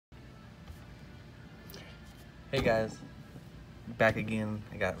Hey guys, back again.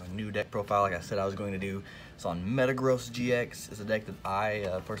 I got a new deck profile like I said I was going to do. It's on Metagross GX. It's a deck that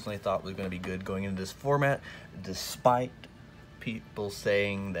I personally thought was going to be good going into this format, despite people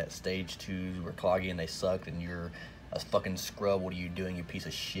saying that stage 2s were cloggy and they sucked and you're a fucking scrub. What are you doing, you piece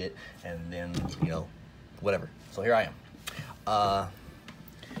of shit? And then, you know, whatever. So here I am.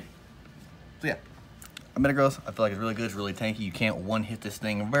 So yeah, Metagross, I feel like it's really good. It's really tanky. You can't one-hit this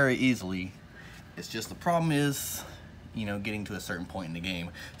thing very easily. It's just the problem is, you know, getting to a certain point in the game,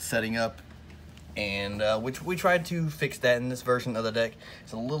 setting up, and which we tried to fix that in this version of the deck.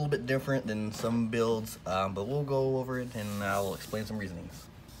 It's a little bit different than some builds, but we'll go over it and I'll explain some reasonings.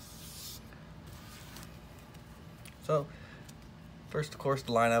 So, first, of course,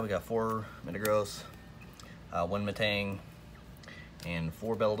 the lineup, we got 4 Metagross, 1 Metang, and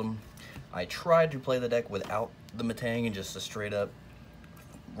 4 Beldum. I tried to play the deck without the Metang and just a straight up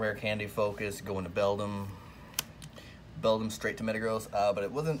rare candy focus, going to Beldum straight to Metagross, but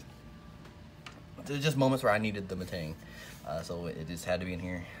it wasn't. There was just moments where I needed the Metang, so it just had to be in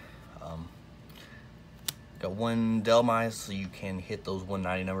here. Got 1 Dhelmise, so you can hit those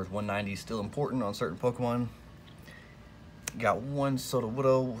 190 numbers. 190 is still important on certain Pokemon. Got 1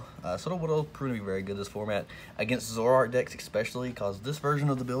 Sudowoodo. Sudowoodo proved to be very good this format against Zoroark decks, especially because this version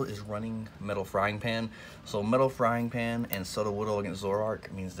of the build is running Metal Frying Pan. So Metal Frying Pan and Sudowoodo against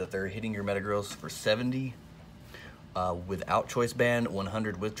Zoroark means that they're hitting your Metagross for 70 without Choice Band,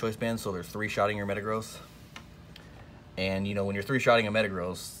 100 with Choice Band. So they're 3-shotting your Metagross. And you know, when you're 3-shotting a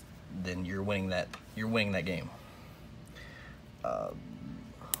Metagross, then you're winning that game.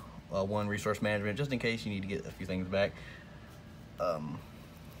 1 Resource Management, just in case you need to get a few things back.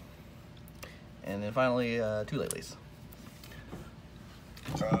 And then finally, 2 Lillies.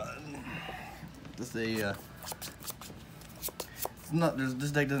 This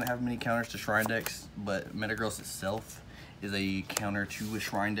deck doesn't have many counters to Shrine decks, but Metagross itself is a counter to a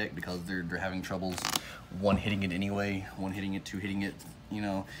Shrine deck because they're having troubles 1 hitting it anyway, 1 hitting it, 2 hitting it, you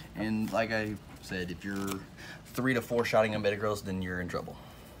know. And like I said, if you're 3 to 4 shotting a Metagross, then you're in trouble.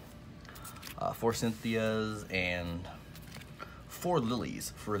 4 Cynthias and 4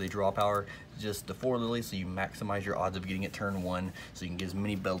 Lillies for the draw power. Just the 4 Lillies so you maximize your odds of getting it turn 1, so you can get as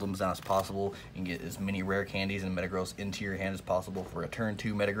many Beldums down as possible and get as many rare candies and Metagross into your hand as possible for a turn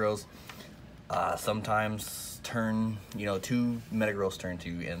 2 Metagross. Sometimes turn, you know, 2 Metagross turn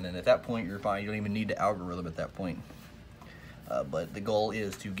 2, and then at that point you're fine. You don't even need the algorithm at that point. But the goal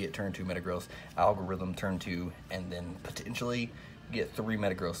is to get turn 2 Metagross, algorithm turn 2, and then potentially get 3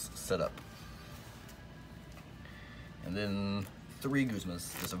 Metagross set up. And then 3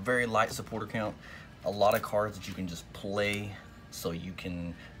 Guzmas. It's a very light supporter count. A lot of cards that you can just play so you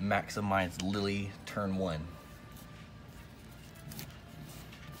can maximize Lillie turn 1.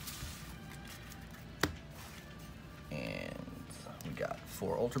 And we got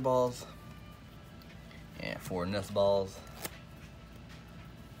 4 Ultra Balls and 4 Nest Balls,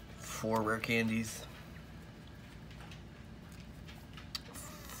 4 Rare Candies,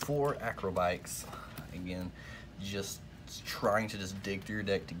 4 Acro Bikes. Again, just trying to just dig through your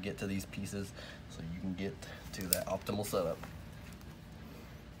deck to get to these pieces so you can get to that optimal setup.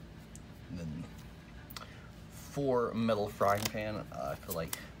 And then 4 Metal Frying Pan. I feel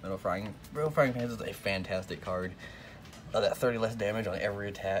like Metal Frying Pan is a fantastic card. That 30 less damage on every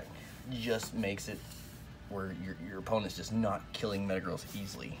attack just makes it where your opponent's just not killing Metagross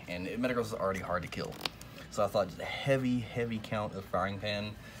easily, and Metagross is already hard to kill. So I thought just a heavy count of Frying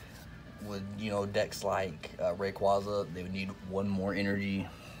Pan would, you know, decks like Rayquaza, they would need 1 more energy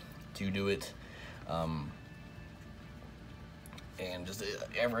to do it. And just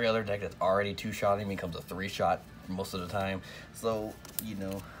every other deck that's already 2-shotting becomes a 3-shot most of the time. So, you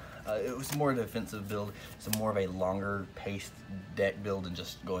know, it was more a defensive build. It's more of a longer paced deck build than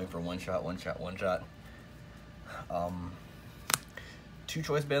just going for 1-shot, 1-shot, 1-shot. 2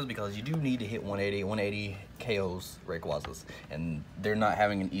 Choice Bands because you do need to hit 180. 180 KOs Rayquazas, and they're not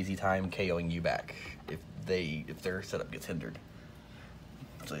having an easy time KOing you back if their setup gets hindered.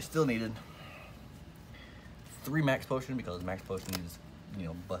 So they still needed 3 Max Potion because Max Potion is, you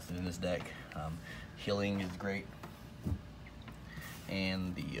know, busted in this deck. Healing is great,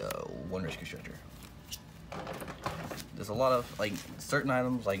 and the 1 Rescue Stretcher. There's a lot of, like, certain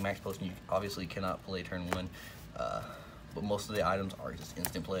items like Max Potion you obviously cannot play turn 1. But most of the items are just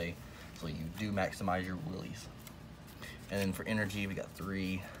instant play, so you do maximize your Lillies. And then for energy, we got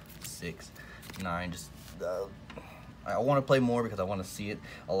 3, 6, 9. Just I want to play more because I want to see it.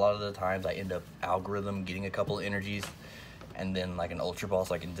 A lot of the times I end up algorithm getting a couple of energies, and then like an Ultra Ball,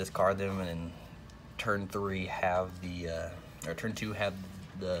 so I can discard them, and then turn 3 have the or turn 2 have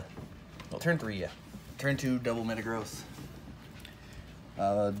the, well, turn 3, yeah. Turn 2, double Metagross.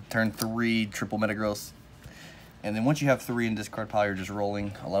 Turn 3, triple Metagross. And then once you have 3 in discard pile, you're just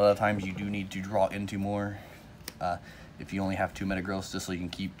rolling. A lot of the times you do need to draw into more if you only have 2 Metagross, just so you can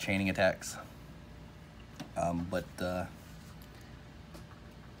keep chaining attacks. That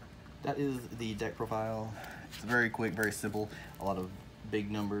is the deck profile. It's very quick, very simple. A lot of big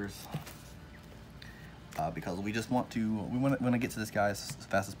numbers because we just want to get to this guy as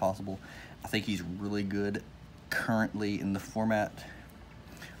fast as possible. I think he's really good currently in the format.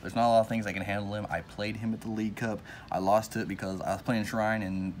 There's not a lot of things that can handle him. I played him at the League Cup. I lost it because I was playing Shrine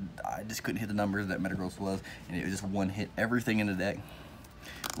and I just couldn't hit the numbers that Metagross was, and it was just one hit everything in the deck.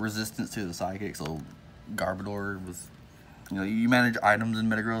 Resistance to the Psychic, so Garbodor was, you know, you manage items in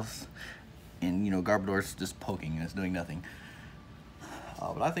Metagross, and you know Garbodor's just poking and it's doing nothing.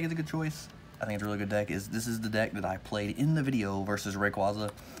 But I think it's a good choice. I think it's a really good deck. This is the deck that I played in the video versus Rayquaza,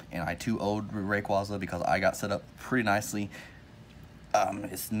 and I 2-0'd Rayquaza because I got set up pretty nicely.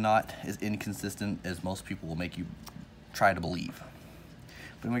 It's not as inconsistent as most people will make you try to believe.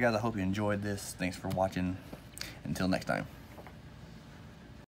 But anyway, guys, I hope you enjoyed this. Thanks for watching. Until next time.